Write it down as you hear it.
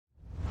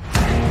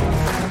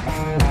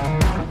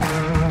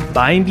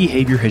Buying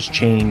behavior has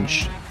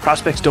changed.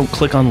 Prospects don't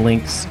click on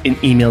links in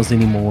emails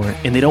anymore,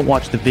 and they don't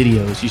watch the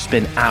videos you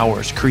spend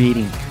hours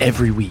creating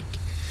every week.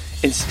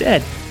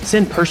 Instead,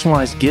 send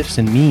personalized gifts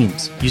and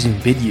memes using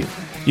Vidyou.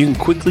 You can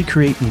quickly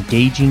create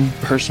engaging,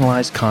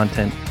 personalized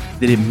content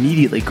that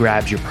immediately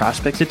grabs your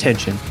prospect's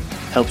attention,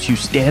 helps you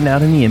stand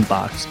out in the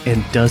inbox,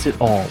 and does it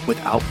all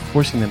without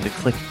forcing them to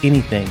click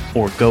anything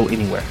or go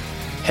anywhere.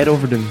 Head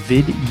over to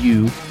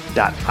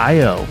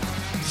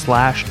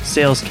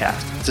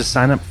vidyou.io/salescast to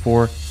sign up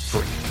for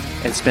free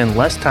and spend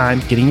less time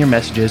getting your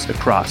messages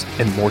across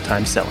and more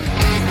time selling.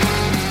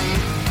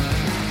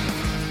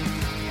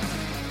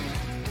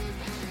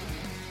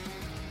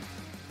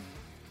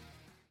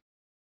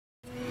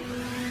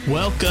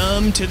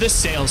 Welcome to the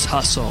Sales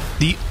Hustle,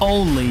 the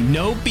only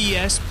no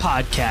BS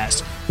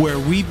podcast where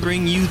we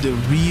bring you the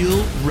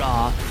real,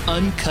 raw,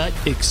 uncut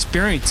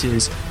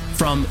experiences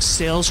from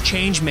sales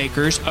change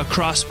makers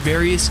across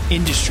various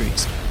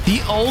industries. The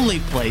only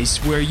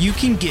place where you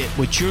can get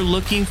what you're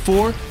looking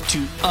for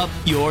to up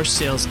your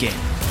sales game.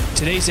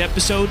 Today's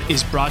episode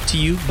is brought to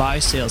you by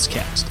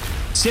Salescast.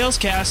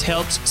 Salescast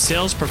helps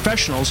sales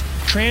professionals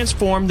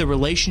transform the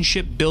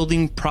relationship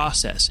building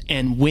process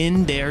and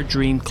win their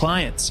dream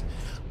clients.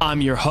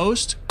 I'm your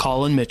host,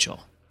 Colin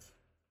Mitchell.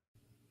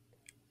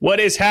 What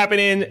is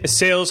happening,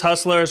 Sales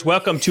Hustlers?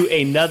 Welcome to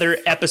another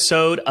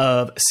episode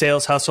of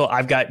Sales Hustle.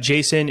 I've got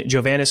Jason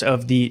Jovanis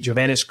of the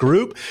Jovanis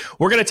Group.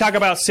 We're going to talk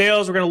about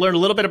sales. We're going to learn a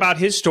little bit about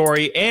his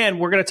story, and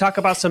we're going to talk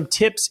about some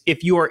tips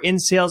if you are in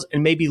sales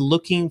and maybe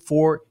looking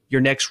for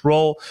your next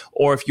role,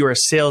 or if you're a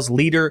sales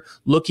leader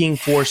looking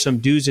for some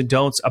do's and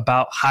don'ts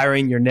about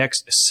hiring your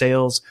next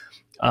sales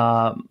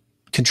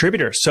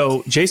contributor.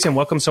 So, Jason,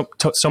 welcome so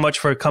much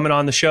for coming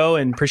on the show,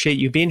 and appreciate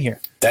you being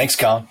here. Thanks,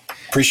 Colin.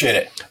 Appreciate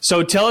it.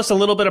 So tell us a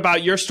little bit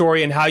about your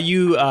story and how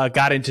you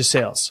got into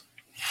sales.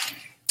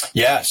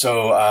 Yeah,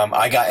 so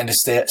I got into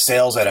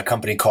sales at a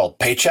company called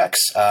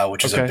Paychex,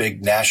 which is a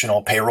big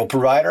national payroll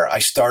provider. I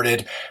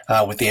started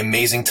with the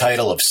amazing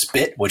title of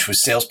SPIT, which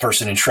was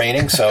salesperson in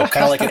training. So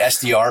kind of like an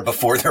SDR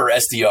before there were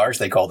SDRs,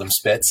 they called them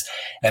SPITs.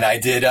 And I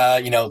did,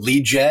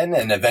 lead gen,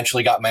 and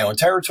eventually got my own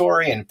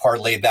territory and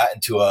parlayed that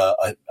into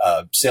a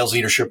sales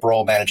leadership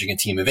role, managing a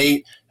team of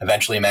 8.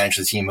 Eventually managed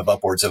a team of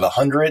upwards of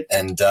 100,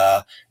 and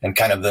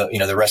kind of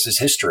the rest is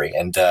history.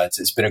 And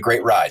it's been a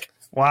great ride.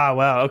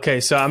 Wow. Okay.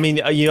 So, I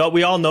mean,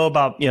 we all know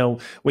about,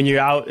 when you're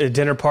out at a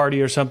dinner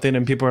party or something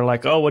and people are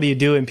like, oh, what do you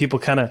do? And people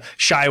kind of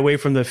shy away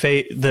from the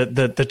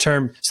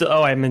term,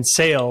 I'm in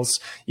sales,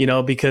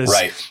 because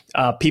right.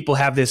 People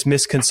have this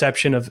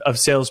misconception of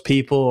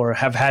salespeople or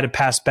have had a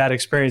past bad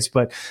experience.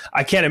 But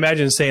I can't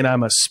imagine saying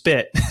I'm a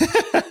spit.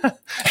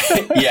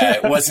 Yeah,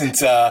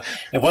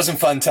 it wasn't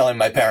fun telling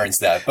my parents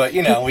that, but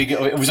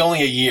it was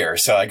only a year,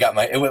 so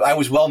I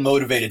was well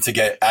motivated to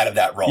get out of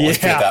that role. Let's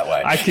put it that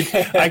way.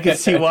 I could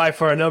see why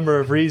for a number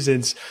of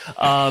reasons.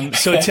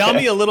 So tell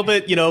me a little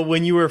bit,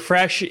 when you were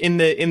fresh in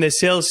the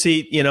sales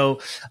seat,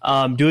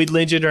 doing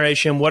lead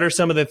generation, what are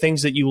some of the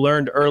things that you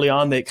learned early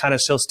on that kind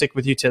of still stick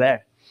with you today?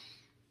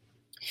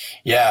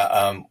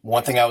 Yeah.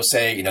 One thing I would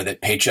say,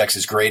 that Paychex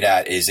is great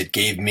at is it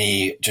gave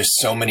me just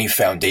so many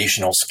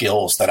foundational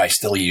skills that I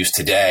still use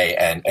today.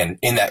 And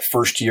in that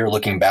first year,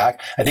 looking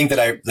back, I think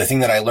that the thing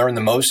that I learned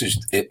the most is,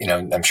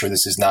 I'm sure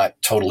this is not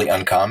totally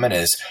uncommon,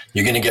 is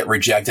you're going to get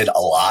rejected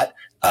a lot.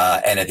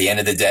 And at the end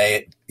of the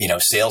day,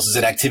 sales is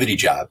an activity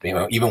job.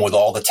 Even with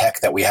all the tech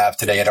that we have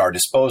today at our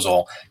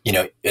disposal,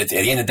 at the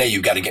end of the day,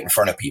 you've got to get in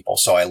front of people.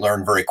 So I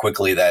learned very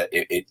quickly that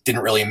it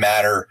didn't really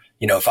matter,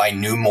 if I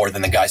knew more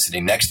than the guy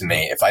sitting next to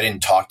me. If I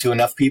didn't talk to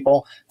enough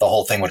people, the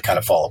whole thing would kind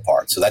of fall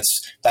apart. So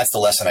that's the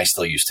lesson I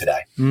still use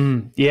today.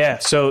 Yeah.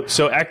 So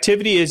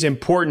activity is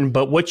important,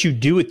 but what you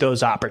do with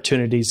those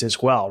opportunities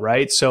as well,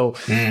 right? So,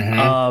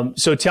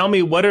 so tell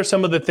me, what are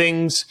some of the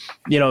things,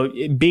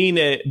 being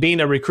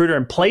a recruiter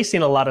and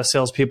placing a lot of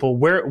salespeople,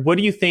 what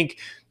do you think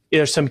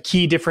are some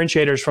key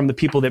differentiators from the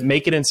people that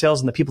make it in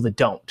sales and the people that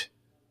don't?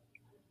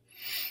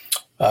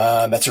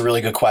 That's a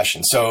really good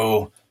question.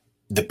 So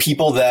the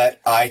people that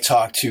I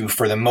talk to,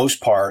 for the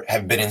most part,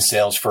 have been in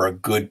sales for a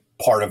good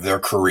part of their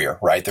career,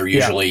 right? They're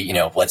usually,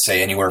 let's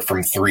say anywhere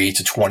from 3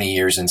 to 20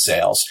 years in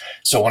sales.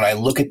 So when I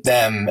look at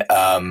them,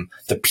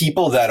 the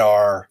people that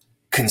are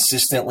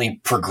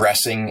consistently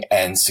progressing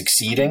and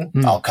succeeding,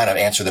 I'll kind of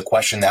answer the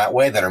question that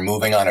way, that are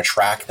moving on a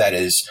track that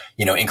is,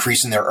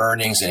 increasing their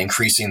earnings and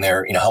increasing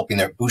their, helping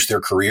their boost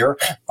their career,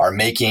 are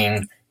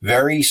making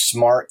very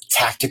smart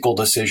tactical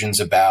decisions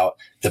about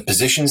the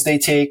positions they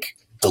take,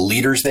 the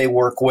leaders they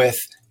work with,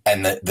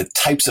 and the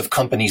types of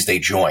companies they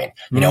join.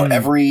 You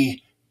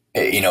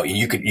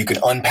could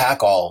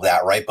unpack all of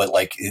that, right? But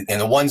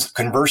and the ones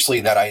conversely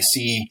that I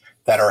see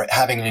that are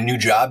having a new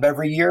job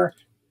every year,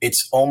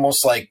 it's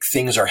almost like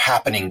things are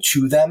happening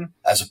to them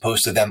as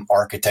opposed to them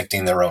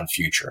architecting their own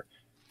future.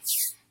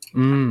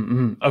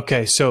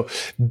 Okay. So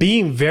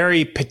being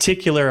very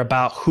particular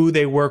about who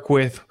they work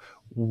with,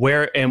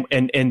 where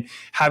and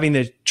having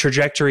the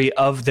trajectory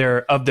of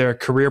their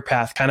career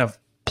path kind of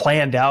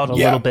planned out a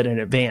little bit in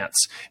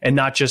advance and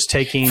not just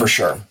taking for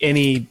sure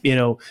any,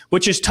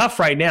 which is tough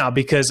right now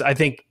because I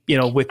think,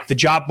 with the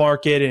job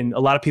market and a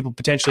lot of people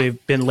potentially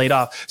have been laid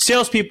off.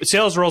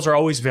 Sales roles are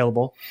always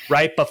available,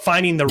 right? But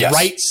finding the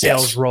right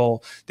sales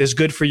role that's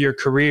good for your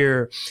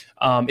career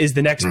is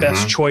the next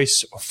best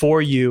choice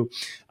for you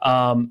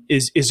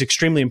is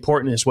extremely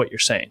important is what you're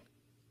saying.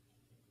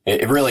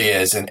 It really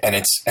is. And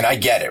I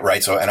get it,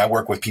 right? So, and I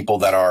work with people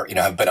that are,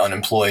 have been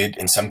unemployed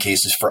in some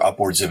cases for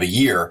upwards of a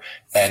year.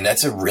 And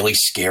that's a really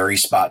scary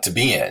spot to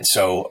be in.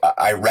 So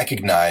I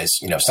recognize,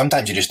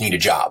 sometimes you just need a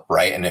job,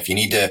 right? And if you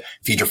need to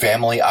feed your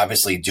family,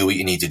 obviously do what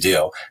you need to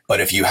do. But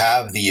if you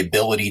have the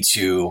ability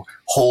to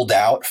hold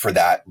out for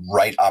that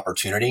right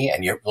opportunity,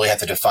 and you really have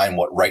to define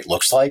what right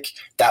looks like,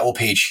 that will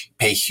pay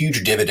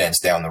huge dividends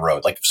down the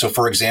road. Like, so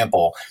for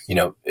example,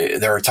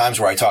 there are times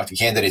where I talk to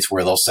candidates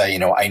where they'll say,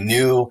 I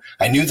knew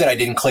that I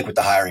didn't click with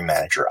the hiring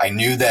manager. I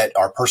knew that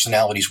our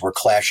personalities were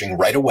clashing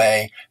right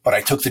away, but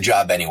I took the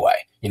job anyway,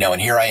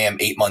 and here I am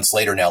 8 months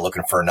later now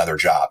looking for another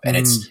job. And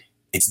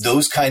it's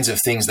those kinds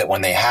of things that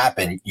when they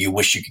happen, you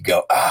wish you could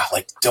go,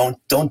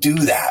 don't do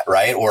that.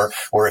 Right. Or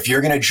if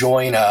you're going to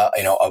join a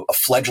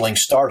fledgling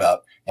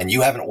startup and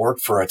you haven't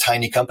worked for a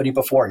tiny company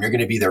before and you're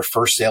going to be their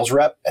first sales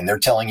rep and they're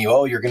telling you,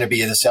 oh, you're going to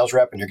be the sales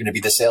rep and you're going to be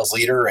the sales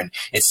leader and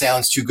it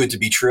sounds too good to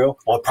be true.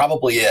 Well, it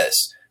probably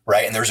is.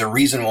 Right. And there's a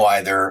reason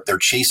why they're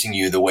chasing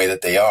you the way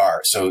that they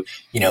are. So,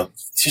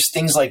 it's just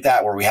things like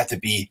that where we have to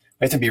be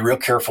real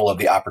careful of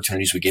the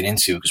opportunities we get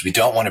into because we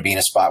don't want to be in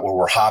a spot where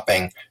we're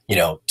hopping,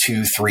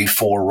 2, 3,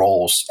 4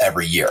 roles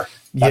every year.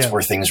 That's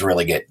where things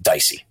really get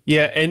dicey.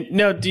 Yeah. And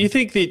now, do you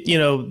think that,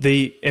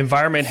 the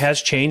environment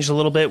has changed a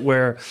little bit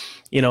where,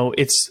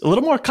 it's a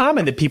little more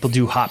common that people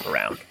do hop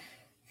around?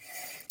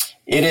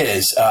 It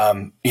is.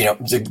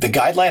 The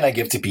guideline I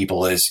give to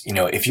people is,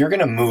 if you're going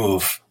to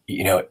move,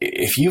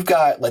 if you've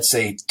got, let's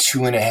say,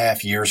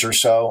 2.5 years or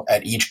so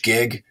at each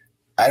gig,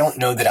 I don't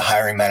know that a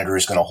hiring manager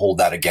is going to hold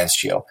that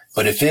against you.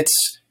 But if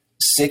it's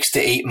 6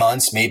 to 8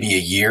 months, maybe a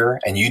year,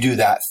 and you do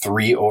that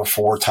 3 or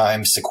 4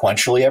 times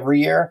sequentially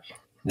every year,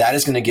 that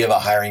is going to give a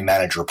hiring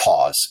manager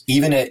pause.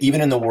 Even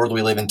in the world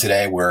we live in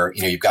today where,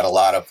 you've got a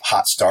lot of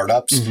hot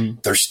startups,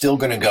 they're still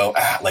going to go,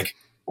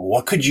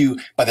 what could you,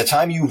 by the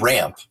time you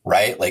ramp,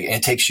 right? Like, and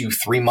it takes you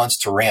 3 months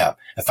to ramp.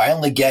 If I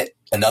only get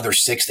another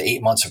 6 to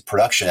 8 months of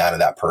production out of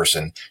that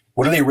person,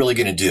 what are they really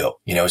going to do?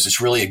 Is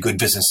this really a good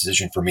business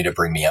decision for me to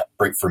bring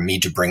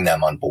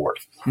them on board?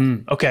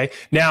 Okay.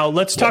 Now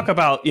let's talk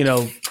about,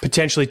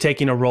 potentially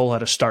taking a role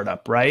at a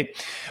startup, right?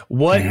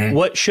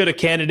 What should a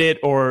candidate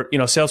or,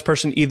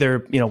 salesperson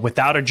either,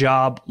 without a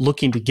job,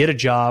 looking to get a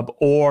job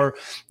or,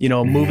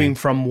 moving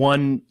from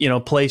one,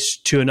 place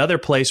to another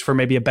place for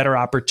maybe a better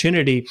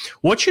opportunity,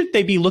 what should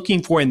they be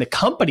looking for in the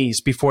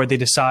companies before they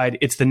decide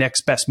it's the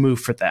next best move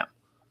for them?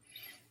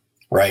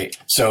 Right.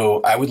 So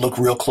I would look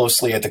real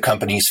closely at the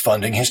company's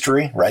funding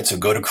history, right? So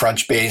go to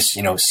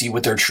Crunchbase, see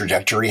what their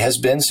trajectory has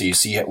been. So you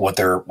see what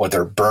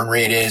their burn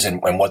rate is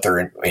and what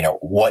their,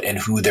 what and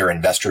who their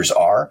investors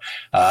are.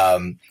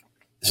 So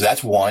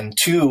that's 1.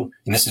 2,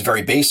 and this is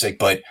very basic,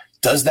 but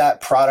does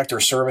that product or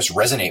service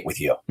resonate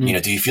with you?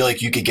 Do you feel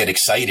like you could get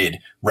excited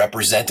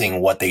representing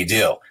what they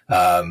do?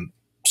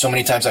 So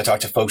many times I talk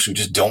to folks who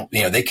just don't,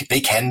 they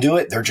can do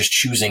it. They're just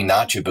choosing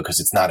not to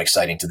because it's not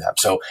exciting to them.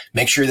 So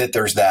make sure that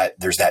there's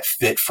that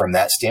fit from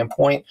that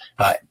standpoint.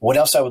 What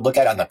else I would look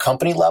at on the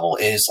company level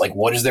is like,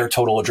 what is their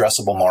total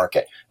addressable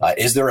market?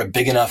 Is there a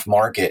big enough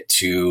market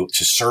to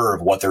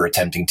serve what they're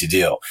attempting to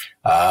do?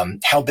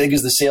 How big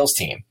is the sales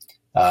team?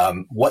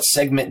 What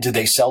segment do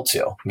they sell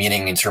to?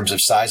 Meaning in terms of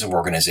size of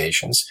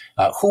organizations,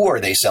 who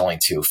are they selling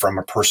to from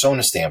a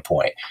persona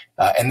standpoint?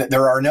 And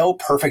there are no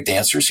perfect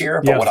answers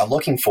here, but what I'm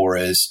looking for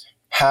is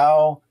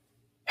how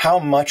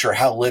much or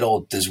how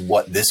little does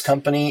what this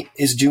company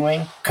is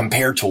doing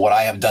compared to what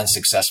I have done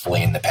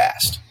successfully in the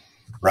past,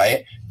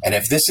 right? And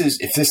if this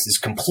is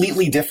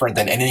completely different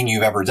than anything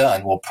you've ever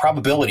done, well,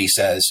 probability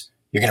says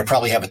you're going to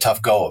probably have a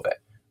tough go of it.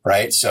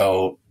 Right.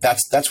 So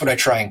that's what I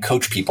try and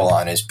coach people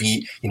on is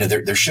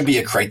there should be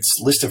a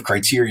list of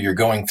criteria you're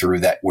going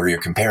through that where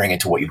you're comparing it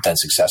to what you've done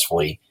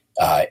successfully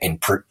in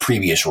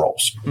previous roles.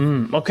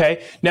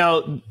 Okay.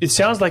 Now it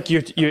sounds like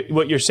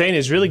what you're saying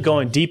is really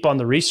going deep on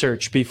the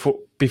research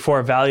before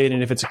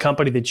evaluating if it's a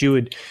company that you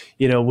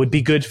would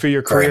be good for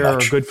your career or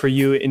good for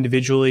you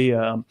individually.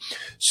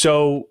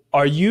 So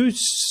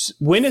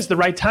when is the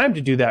right time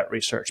to do that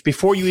research?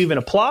 Before you even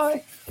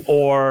apply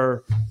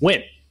or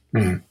when?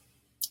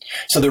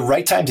 So the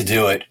right time to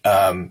do it,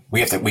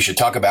 we should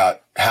talk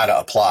about how to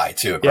apply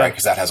too, right?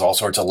 Because that has all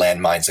sorts of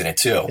landmines in it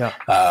too. Yeah.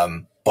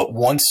 But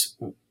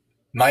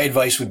my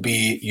advice would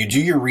be you do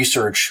your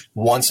research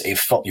once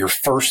your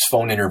first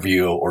phone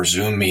interview or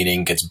Zoom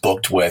meeting gets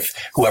booked with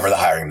whoever the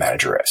hiring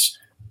manager is,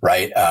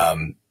 right?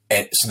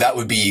 And so that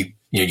would be,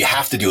 you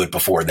have to do it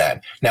before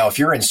then. Now, if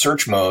you're in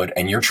search mode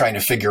and you're trying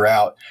to figure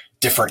out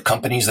different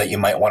companies that you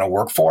might want to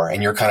work for,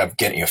 and you're kind of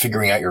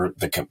figuring out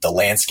the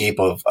landscape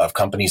of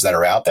companies that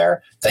are out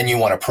there, then you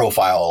want to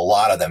profile a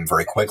lot of them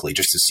very quickly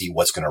just to see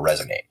what's going to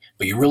resonate.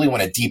 But you really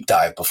want to deep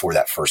dive before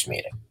that first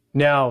meeting.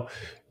 Now,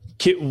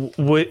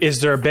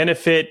 is there a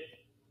benefit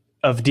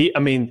of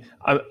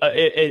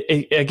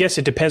I guess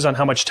it depends on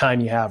how much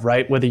time you have,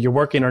 right? Whether you're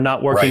working or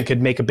not working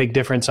could make a big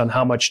difference on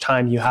how much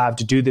time you have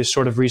to do this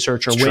sort of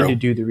research or when to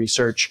do the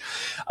research.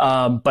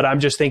 But I'm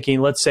just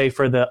thinking, let's say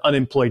for the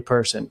unemployed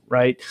person,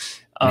 right?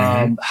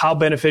 How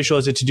beneficial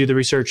is it to do the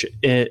research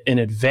in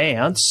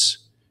advance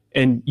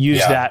and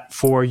use that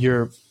for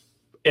your,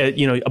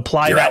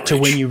 apply your that outreach to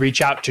when you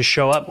reach out to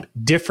show up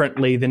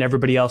differently than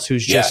everybody else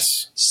who's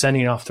just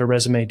sending off their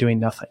resume doing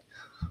nothing?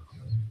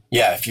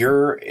 Yeah,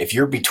 if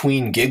you're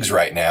between gigs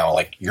right now,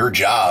 like your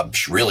job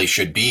really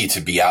should be to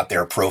be out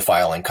there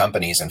profiling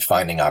companies and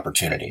finding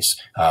opportunities.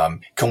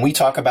 Can we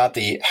talk about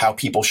how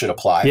people should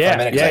apply for a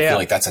minute? Because I feel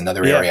like that's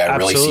another area I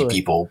really see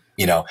people,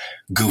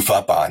 goof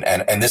up on.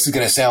 And this is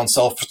going to sound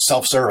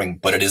self-serving,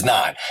 but it is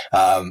not.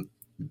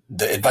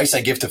 The advice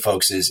I give to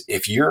folks is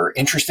if you're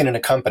interested in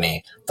a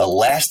company, the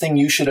last thing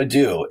you should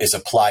do is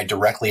apply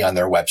directly on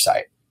their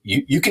website.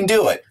 You can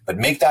do it, but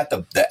make that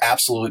the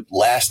absolute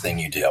last thing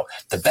you do.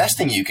 The best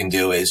thing you can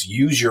do is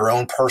use your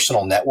own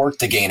personal network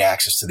to gain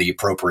access to the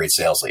appropriate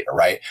sales leader,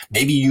 right?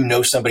 Maybe you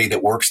know somebody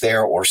that works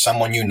there or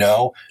someone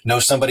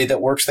knows somebody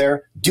that works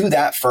there. Do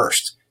that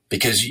first.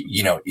 Because,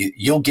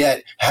 you'll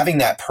get having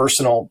that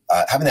person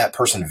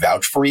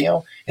vouch for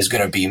you is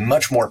going to be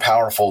much more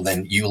powerful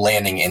than you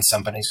landing in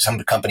some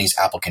company's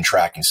applicant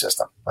tracking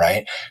system,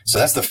 right? So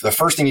that's the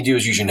first thing you do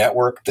is use your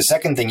network. The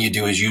second thing you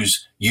do is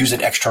use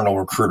an external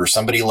recruiter,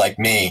 somebody like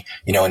me,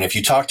 and if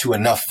you talk to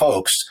enough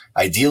folks,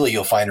 ideally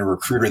you'll find a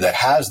recruiter that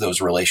has those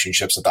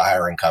relationships at the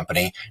hiring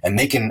company and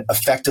they can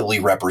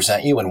effectively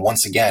represent you and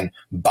once again,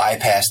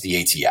 bypass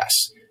the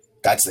ATS.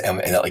 That's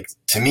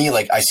to me,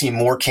 I see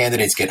more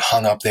candidates get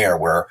hung up there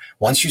where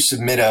once you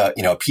submit a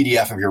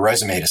PDF of your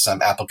resume to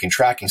some applicant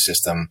tracking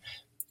system,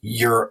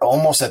 you're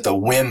almost at the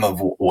whim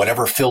of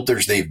whatever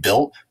filters they've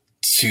built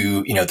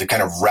to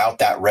kind of route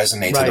that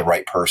resume to the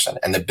right person.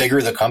 And the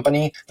bigger the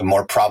company, the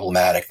more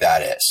problematic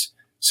that is.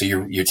 So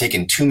you're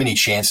taking too many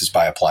chances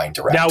by applying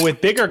direct. Now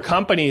with bigger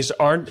companies,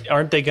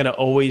 aren't they going to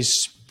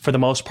always, for the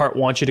most part,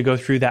 want you to go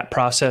through that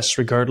process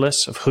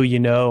regardless of who you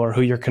know or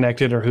who you're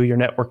connected or who your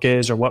network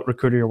is or what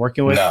recruiter you're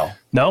working with?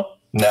 No.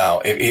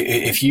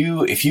 If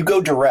you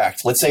go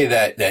direct, let's say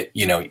that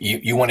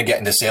you want to get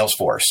into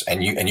Salesforce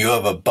and you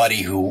have a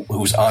buddy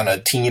who's on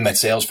a team at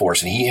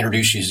Salesforce and he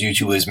introduces you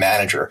to his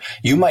manager,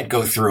 you might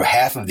go through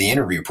half of the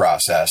interview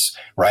process,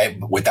 right,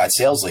 with that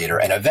sales leader,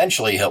 and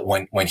eventually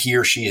when he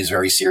or she is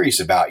very serious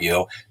about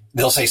you,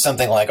 they'll say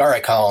something like, "All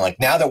right, Colin,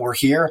 now that we're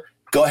here,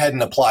 go ahead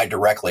and apply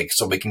directly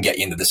so we can get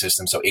you into the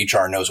system so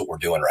HR knows what we're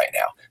doing right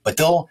now." But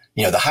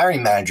the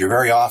hiring manager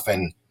very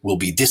often will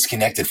be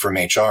disconnected from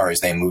HR as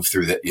they move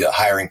through the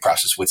hiring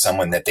process with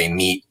someone that they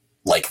meet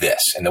like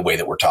this in the way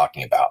that we're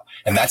talking about.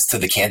 And that's to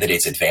the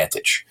candidate's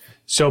advantage.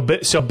 So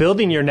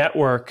building your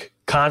network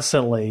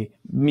constantly,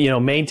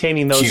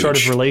 maintaining those sort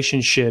of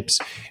relationships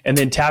and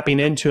then tapping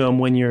into them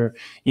when you're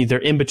either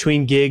in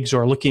between gigs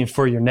or looking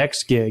for your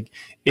next gig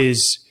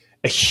is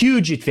a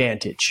huge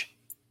advantage.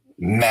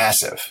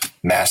 Massive.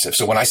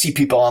 So when I see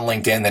people on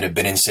LinkedIn that have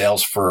been in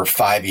sales for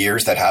 5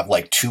 years that have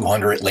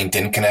 200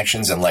 LinkedIn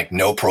connections and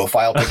no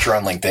profile picture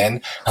on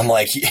LinkedIn, I'm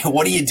like,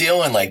 what are you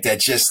doing? That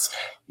just,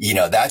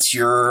 that's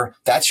your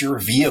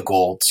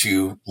vehicle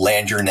to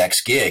land your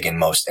next gig in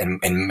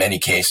many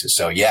cases.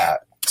 So yeah.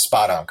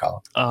 Spot on,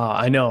 Colin.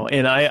 I know.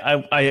 And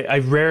I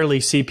rarely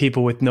see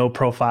people with no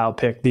profile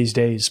pic these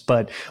days.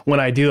 But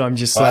when I do, I'm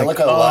just I look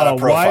at a lot of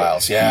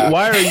profiles.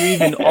 Why are you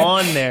even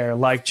on there?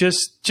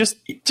 Just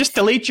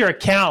delete your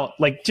account.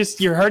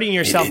 You're hurting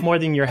yourself more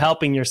than you're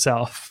helping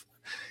yourself.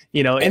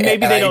 And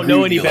maybe they don't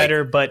know any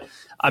better. But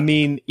I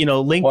mean,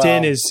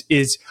 LinkedIn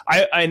is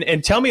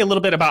and tell me a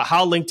little bit about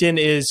how LinkedIn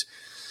is.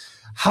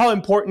 How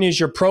important is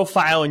your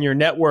profile and your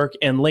network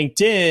and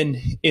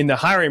LinkedIn in the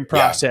hiring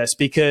process?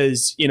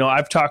 Because,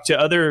 I've talked to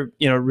other,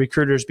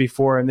 recruiters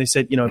before and they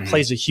said, it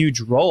plays a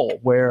huge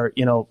role where,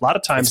 a lot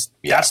of times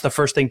that's the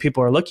first thing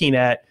people are looking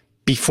at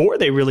before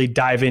they really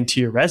dive into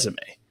your resume.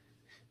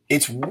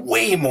 It's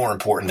way more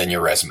important than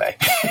your resume.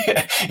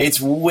 It's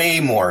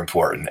way more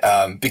important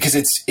because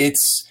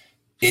it's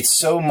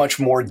so much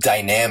more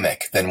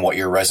dynamic than what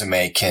your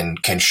resume can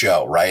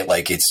show, right?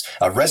 It's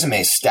a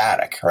resume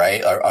static,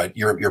 right?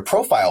 Your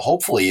profile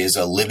hopefully is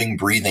a living,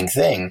 breathing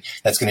thing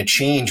that's going to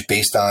change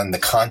based on the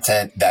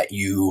content that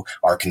you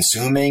are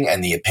consuming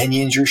and the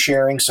opinions you're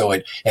sharing. So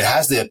it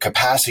has the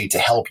capacity to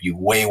help you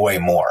way, way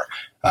more.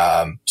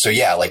 I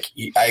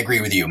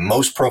agree with you.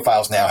 Most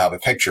profiles now have a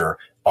picture.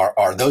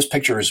 Are those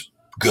pictures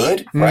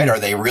good, right? Are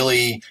they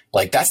really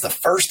that's the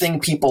first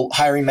thing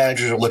hiring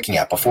managers are looking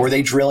at before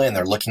they drill in?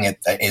 They're looking at,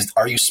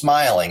 are you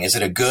smiling? Is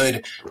it a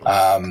good,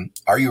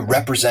 are you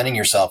representing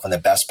yourself in the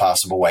best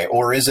possible way?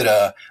 Or is it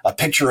a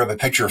picture of a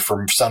picture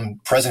from some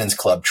President's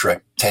Club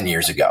trip 10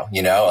 years ago?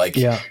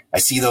 I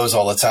see those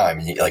all the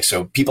time.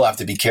 So people have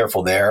to be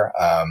careful there.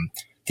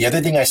 The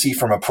other thing I see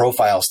from a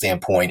profile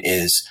standpoint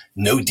is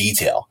no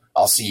detail.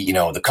 I'll see,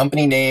 the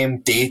company name,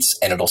 dates,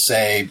 and it'll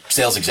say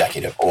sales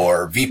executive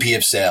or VP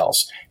of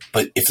sales.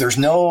 But if there's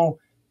no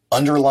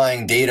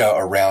underlying data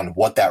around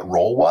what that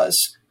role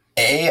was,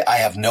 A, I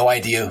have no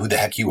idea who the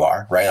heck you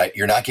are, right? Like,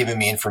 you're not giving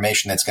me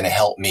information that's going to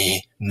help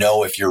me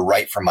know if you're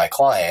right for my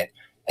client.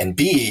 And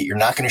B, you're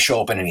not going to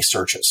show up in any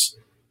searches,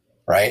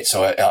 right?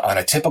 So on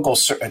a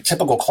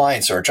typical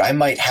client search, I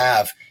might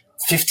have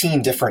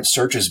 15 different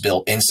searches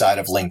built inside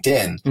of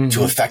LinkedIn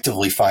to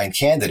effectively find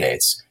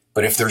candidates.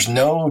 But if there's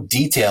no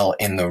detail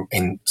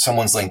in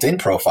someone's LinkedIn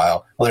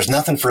profile, well, there's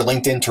nothing for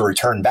LinkedIn to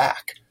return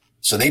back.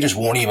 So they just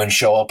won't even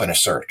show up in a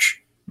search.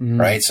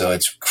 Right. So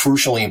it's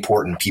crucially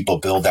important people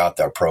build out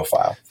their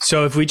profile.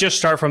 So if we just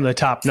start from the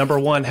top, number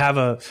one, have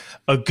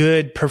a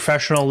good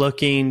professional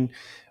looking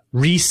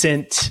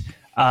recent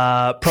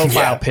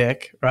profile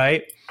pic,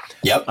 right?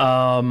 Yep.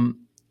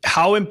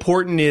 How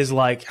important is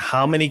like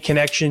how many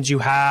connections you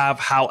have,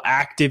 how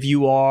active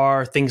you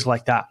are, things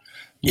like that?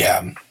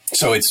 Yeah.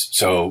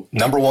 So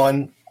number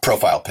one,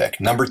 profile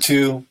pic. Number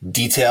two,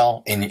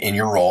 detail in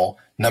your role.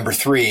 Number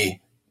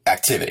three,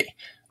 activity.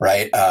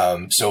 Right.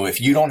 So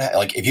if you don't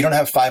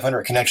have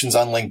 500 connections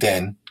on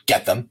LinkedIn,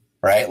 get them,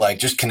 right? Like,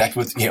 just connect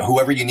with,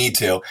 whoever you need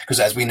to, because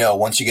as we know,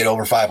 once you get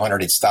over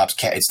 500, it stops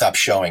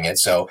showing it.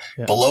 So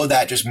below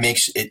that just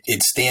makes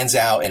it stands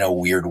out in a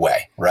weird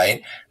way.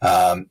 Right.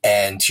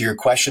 And to your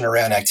question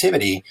around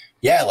activity,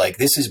 like,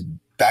 this is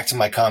back to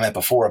my comment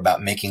before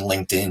about making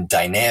LinkedIn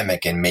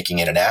dynamic and making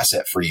it an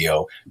asset for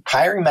you.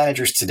 Hiring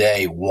managers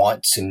today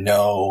want to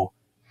know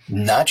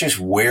not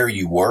just where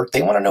you work,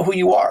 they want to know who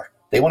you are.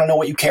 They want to know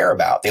what you care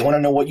about. They want to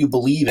know what you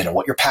believe in and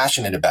what you're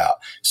passionate about.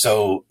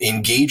 So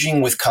engaging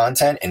with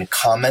content and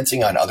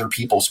commenting on other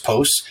people's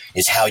posts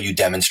is how you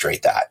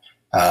demonstrate that.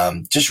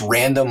 Just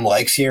random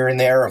likes here and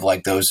there of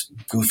like those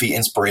goofy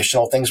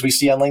inspirational things we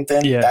see on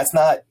LinkedIn. That's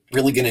not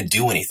really going to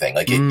do anything.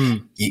 Like,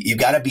 you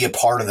got to be a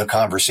part of the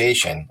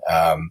conversation.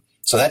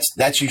 So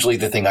that's usually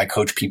the thing I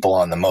coach people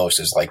on the most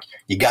is like,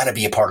 you got to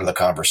be a part of the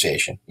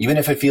conversation. Even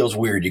if it feels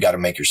weird, you got to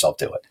make yourself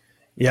do it.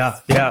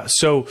 Yeah.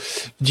 So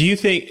do you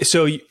think,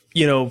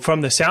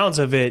 from the sounds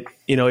of it,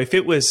 if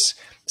it was,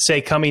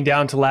 say, coming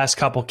down to last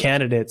couple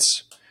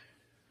candidates,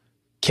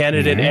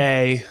 candidate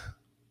A,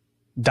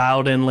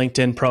 dialed in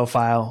LinkedIn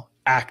profile,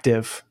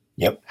 active,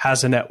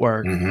 has a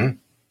network.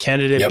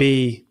 Candidate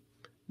B,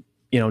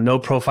 no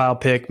profile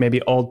pic,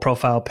 maybe old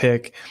profile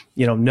pic,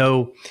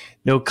 no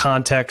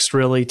context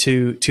really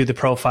to the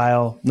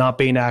profile, not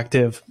being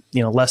active,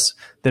 less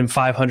than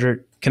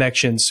 500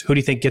 connections. Who do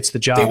you think gets the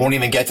job? They won't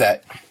even get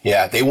that.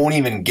 Yeah, they won't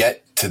even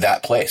get to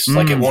that place.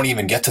 Like, it won't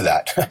even get to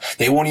that.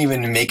 They won't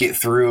even make it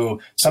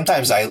through.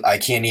 Sometimes I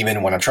can't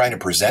even, when I'm trying to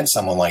present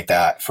someone like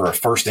that for a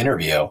first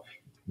interview,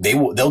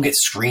 they'll get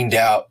screened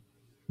out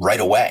right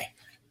away.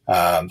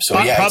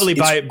 Probably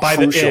by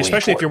the, especially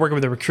important. If you're working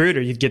with a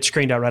recruiter, you'd get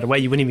screened out right away.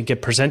 You wouldn't even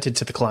get presented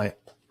to the client,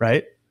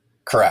 right?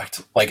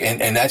 Correct. Like,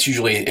 and that's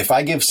usually, if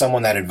I give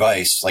someone that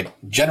advice, like,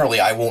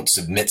 generally I won't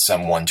submit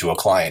someone to a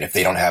client if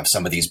they don't have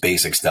some of these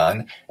basics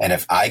done. And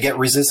if I get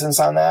resistance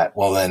on that,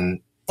 well,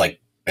 then, like,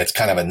 it's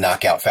kind of a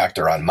knockout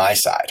factor on my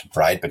side,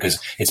 right? Because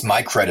it's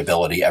my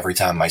credibility every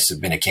time I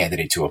submit a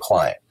candidate to a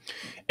client.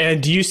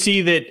 And do you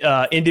see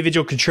that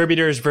individual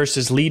contributors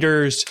versus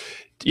leaders,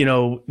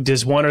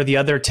 does one or the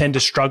other tend to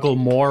struggle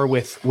more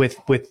with the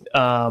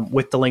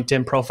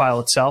LinkedIn profile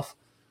itself?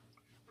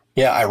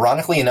 Yeah,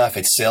 ironically enough,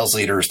 it's sales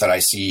leaders that I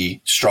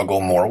see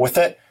struggle more with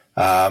it.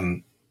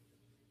 I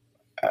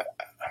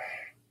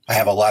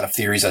have a lot of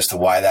theories as to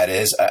why that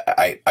is.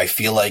 I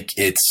feel like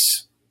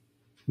it's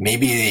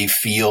maybe they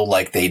feel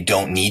like they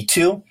don't need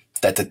to,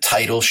 that the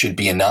title should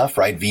be enough,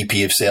 right?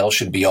 VP of sales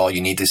should be all you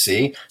need to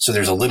see. So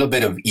there's a little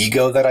bit of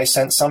ego that I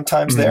sense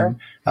sometimes there.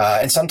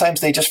 And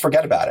sometimes they just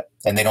forget about it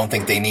and they don't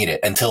think they need it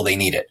until they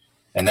need it.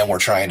 And then we're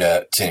trying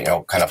to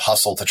kind of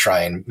hustle to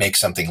try and make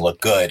something look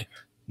good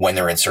when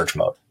they're in search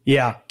mode.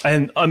 Yeah.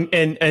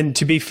 And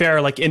to be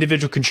fair, like,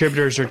 individual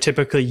contributors are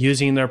typically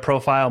using their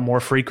profile more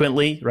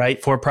frequently,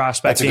 right? For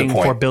prospecting,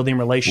 for building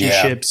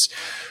relationships,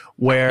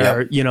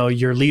 where,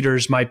 your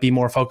leaders might be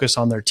more focused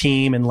on their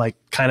team and like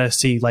kind of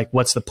see like,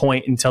 what's the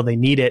point until they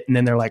need it. And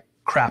then they're like,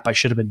 crap, I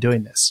should have been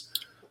doing this.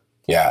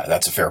 Yeah,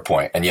 that's a fair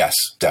point. And yes,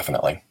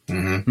 definitely.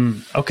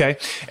 Okay.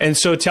 And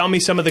so tell me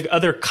some of the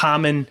other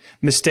common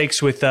mistakes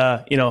with,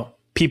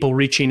 people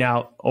reaching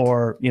out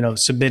or,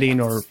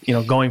 submitting or,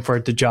 going for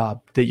the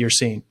job that you're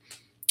seeing.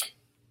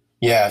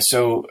 Yeah.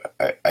 So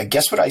I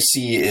guess what I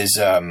see is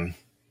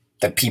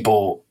that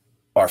people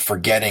are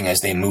forgetting as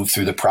they move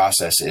through the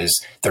process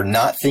is they're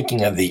not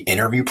thinking of the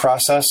interview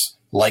process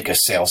like a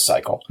sales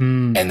cycle.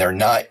 And they're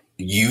not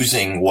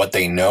using what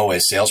they know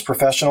as sales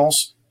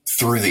professionals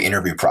through the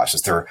interview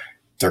process. They're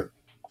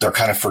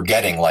kind of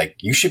forgetting, like,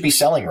 you should be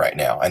selling right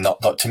now. And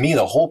to me,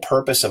 the whole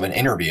purpose of an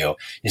interview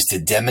is to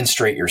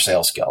demonstrate your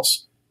sales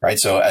skills, right?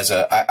 So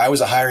I was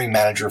a hiring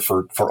manager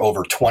for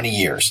over 20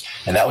 years.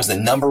 And that was the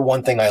number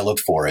one thing I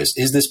looked for is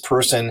this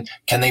person,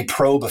 can they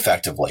probe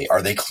effectively?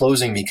 Are they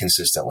closing me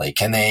consistently?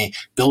 Can they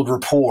build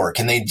rapport?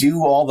 Can they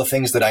do all the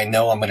things that I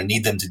know I'm going to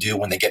need them to do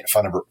when they get in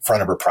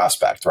front of a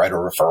prospect, right?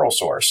 Or referral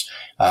source.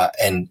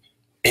 And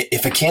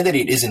if a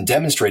candidate isn't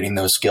demonstrating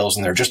those skills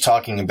and they're just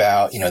talking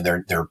about,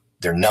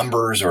 their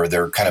numbers or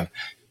they're kind of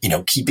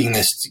keeping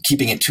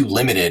it too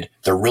limited,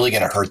 they're really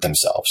going to hurt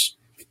themselves.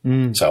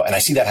 So, and I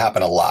see that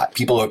happen a lot.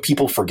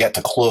 People forget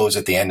to close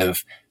at the end of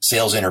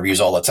sales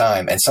interviews all the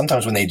time. And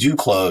sometimes when they do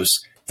close,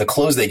 the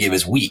close they give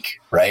is weak,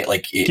 right?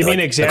 Give me an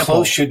example. The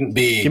close shouldn't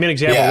be. Give me an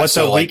example. Yeah, What's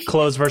a weak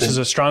close versus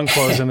a strong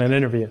close in an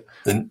interview?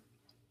 The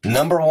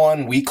number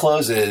one weak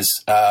close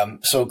is,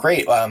 so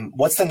great.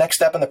 What's the next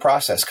step in the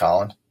process,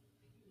 Colin?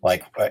 Where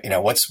do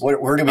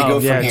we go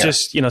from here?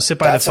 Just, sit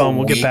by the phone.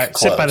 We'll get back.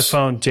 Sit by the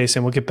phone,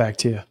 Jason. We'll get back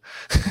to you.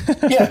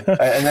 Yeah.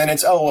 And then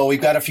it's,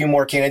 we've got a few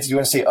more candidates. You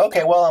want to say,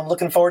 okay, well, I'm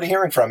looking forward to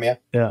hearing from you.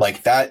 Yeah.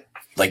 Like that.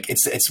 Like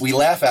we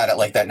laugh at it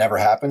like that never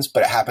happens,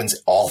 but it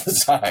happens all the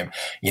time,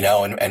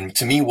 and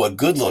to me, what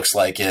good looks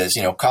like is,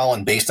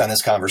 Colin, based on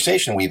this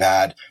conversation we've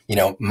had,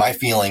 my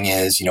feeling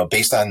is,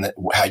 based on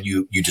how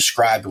you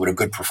described what a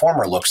good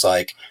performer looks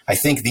like, I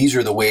think these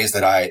are the ways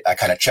that I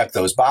kind of check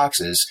those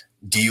boxes.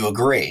 Do you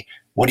agree?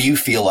 What do you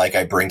feel like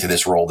I bring to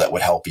this role that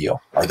would help you?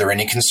 Are there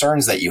any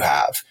concerns that you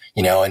have?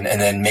 And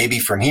then maybe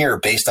from here,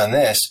 based on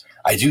this,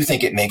 I do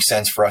think it makes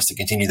sense for us to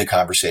continue the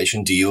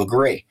conversation. Do you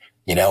agree?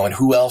 And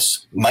who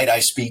else might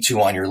I speak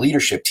to on your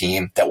leadership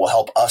team that will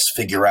help us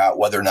figure out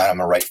whether or not I'm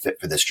a right fit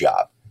for this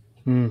job?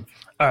 All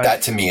right.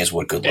 That to me is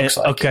what good looks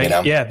like. Okay.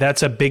 Yeah,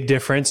 that's a big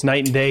difference.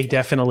 Night and day,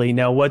 definitely.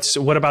 Now, what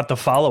about the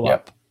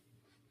follow-up? Yep.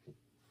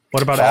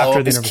 What about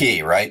after the interview? Follow-up is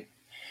key, right?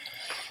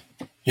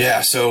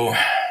 Yeah. So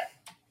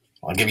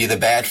I'll give you the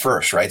bad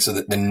first, right? So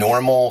the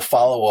normal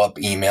follow-up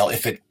email,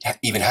 if it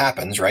even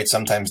happens, right?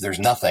 Sometimes there's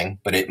nothing,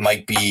 but it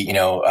might be,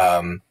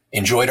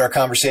 enjoyed our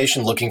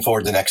conversation, looking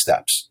forward to next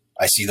steps.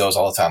 I see those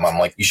all the time. I'm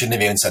like, you shouldn't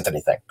have even sent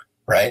anything,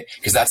 right?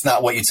 Because that's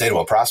not what you'd say to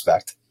a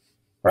prospect,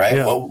 right?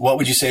 Yeah. What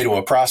would you say to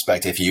a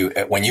prospect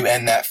when you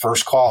end that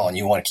first call and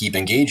you want to keep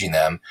engaging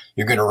them,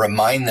 you're going to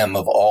remind them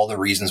of all the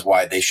reasons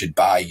why they should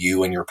buy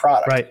you and your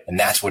product. Right. And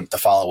that's what the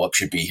follow-up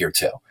should be here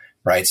too.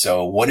 Right.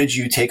 So what did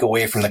you take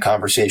away from the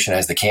conversation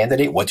as the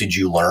candidate? What did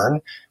you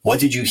learn? What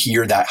did you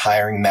hear that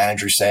hiring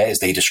manager say as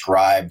they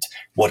described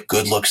what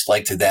good looks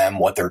like to them,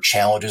 what their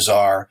challenges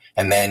are?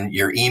 And then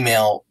your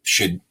email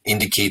should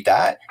indicate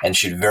that and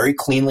should very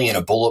cleanly in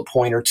a bullet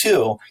point or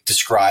two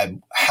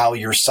describe how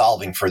you're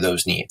solving for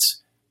those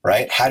needs.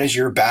 Right. How does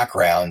your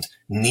background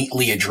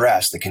neatly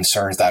address the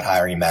concerns that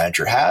hiring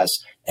manager has?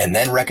 And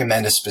then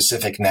recommend a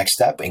specific next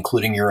step,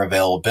 including your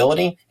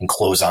availability, and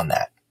close on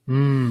that.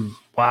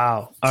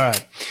 Wow. All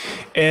right.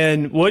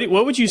 And what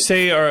would you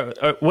say are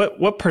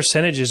what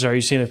percentages are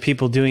you seeing of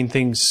people doing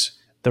things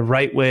the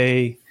right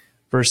way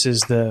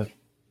versus the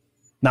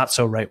not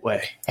so right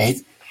way?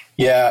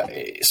 Yeah.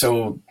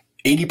 So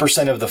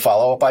 80% of the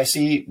follow-up I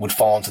see would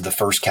fall into the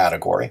first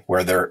category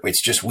where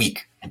it's just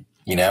weak,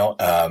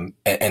 and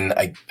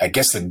I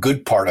guess the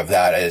good part of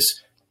that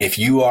is if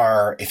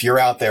you're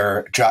out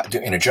there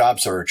in a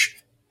job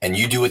search and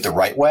you do it the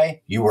right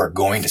way, you are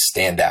going to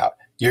stand out.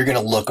 You're going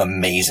to look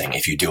amazing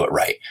if you do it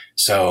right.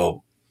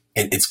 So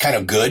it's kind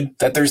of good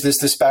that there's this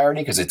disparity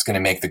because it's going to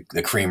make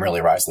the cream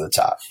really rise to the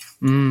top.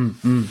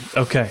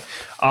 Okay.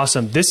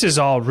 Awesome. This is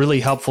all really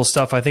helpful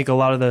stuff. I think a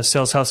lot of the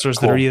sales hustlers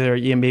that are either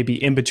maybe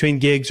in between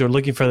gigs or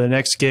looking for the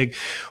next gig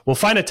will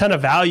find a ton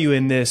of value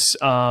in this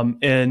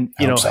and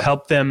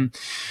help them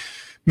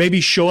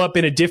maybe show up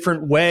in a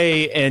different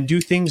way and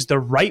do things the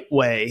right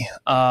way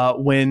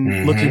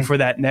when looking for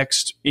that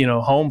next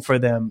home for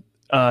them.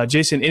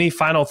 Jason, any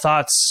final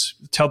thoughts?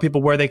 Tell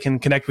people where they can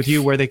connect with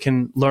you, where they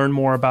can learn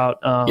more about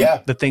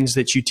the things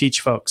that you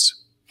teach folks.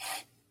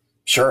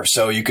 Sure.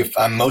 So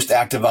I'm most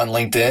active on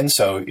LinkedIn,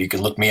 so you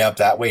can look me up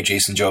that way,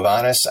 Jason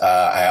Jovanis.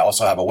 I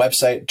also have a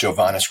website,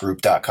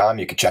 jovanisgroup.com.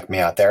 You can check me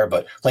out there,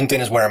 but LinkedIn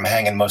is where I'm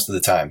hanging most of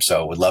the time.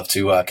 So would love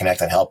to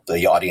connect and help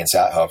the audience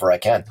out however I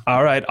can.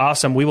 All right.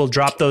 Awesome. We will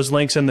drop those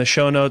links in the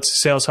show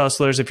notes. Sales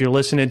Hustlers, if you're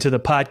listening to the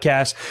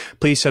podcast,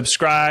 please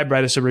subscribe,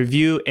 write us a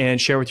review,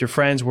 and share with your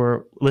friends.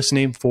 We're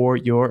listening for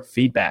your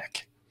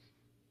feedback.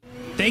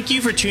 Thank you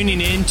for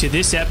tuning in to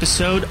this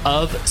episode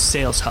of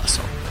Sales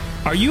Hustle.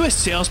 Are you a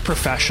sales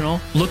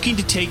professional looking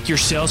to take your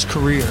sales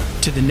career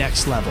to the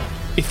next level?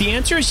 If the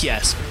answer is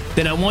yes,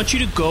 then I want you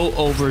to go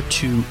over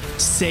to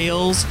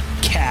salescast.co.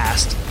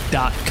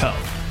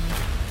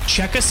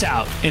 Check us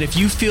out, and if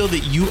you feel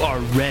that you are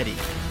ready,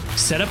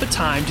 set up a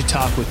time to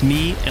talk with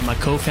me and my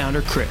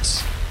co-founder,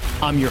 Chris.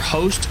 I'm your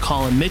host,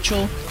 Colin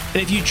Mitchell,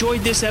 and if you enjoyed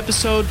this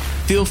episode,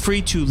 feel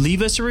free to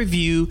leave us a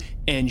review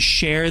and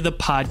share the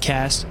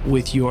podcast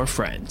with your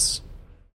friends.